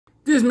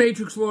This is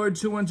Matrix Lord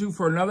 212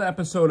 for another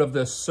episode of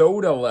the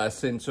soda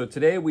lesson. So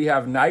today we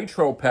have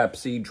Nitro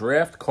Pepsi,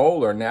 Draft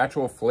Cola,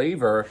 natural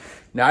flavor,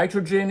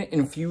 nitrogen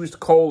infused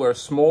cola,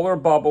 smaller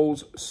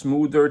bubbles,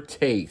 smoother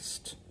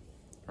taste.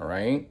 All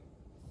right.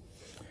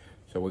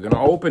 So we're going to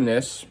open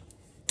this.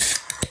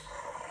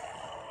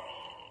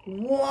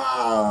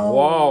 Whoa.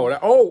 Whoa.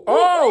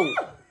 Oh.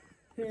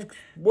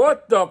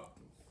 What the?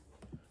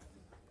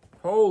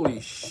 Holy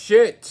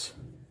shit.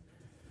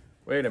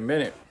 Wait a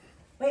minute.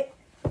 Wait.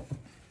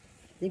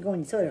 Didn't go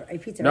in your soda or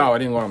pizza, No, right? I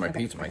didn't go on my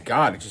pizza. My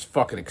God, it just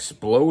fucking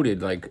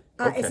exploded. Like,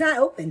 okay. It's not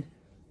open.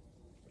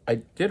 I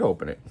did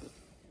open it.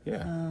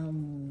 Yeah.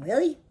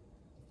 Really?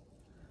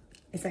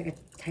 It's like a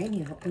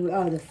tiny.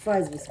 Oh, the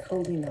fuzz was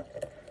holding the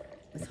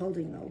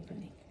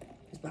opening. It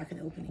was blocking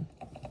the opening.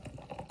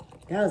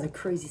 That was a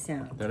crazy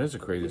sound. That is a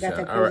crazy You sound.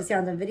 got that crazy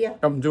sound on video?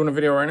 I'm doing a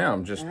video right now.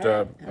 I'm just,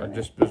 I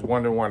just was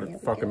wondering why it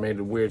fucking made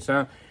a weird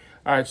sound.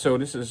 All right, so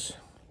this is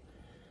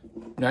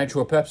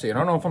Nitro Pepsi. I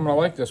don't know if I'm gonna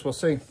like this. We'll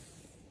see.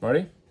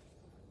 Ready?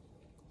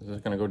 Is this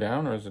gonna go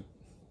down, or is it?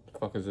 What the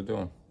fuck is it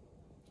doing?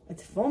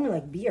 It's foaming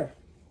like beer.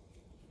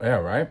 Yeah,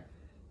 right.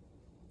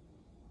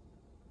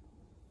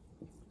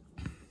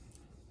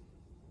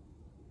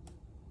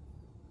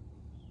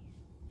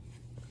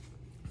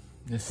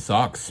 This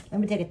sucks. Let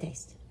me take a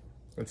taste.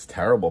 It's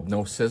terrible.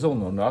 No sizzle,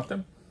 no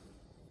nothing.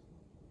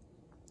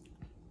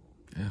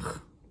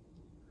 Ugh.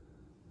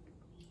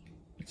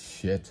 It's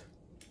shit.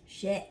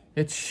 Shit.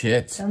 It's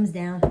shit. Thumbs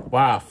down.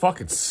 Wow,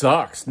 fucking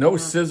sucks. No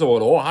sizzle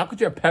at all. How could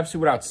you have Pepsi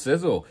without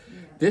sizzle? Yeah.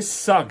 This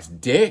sucks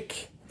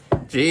dick.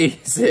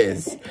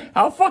 Jesus.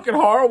 How fucking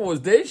horrible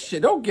is this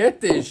shit? Don't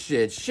get this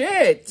shit.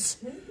 Shit.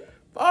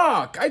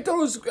 Fuck. I thought it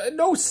was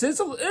no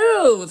sizzle.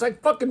 Ew. It's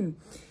like fucking,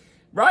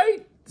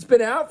 right? It's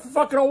been out for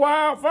fucking a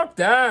while. Fuck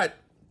that.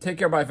 Take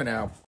care. Bye for now.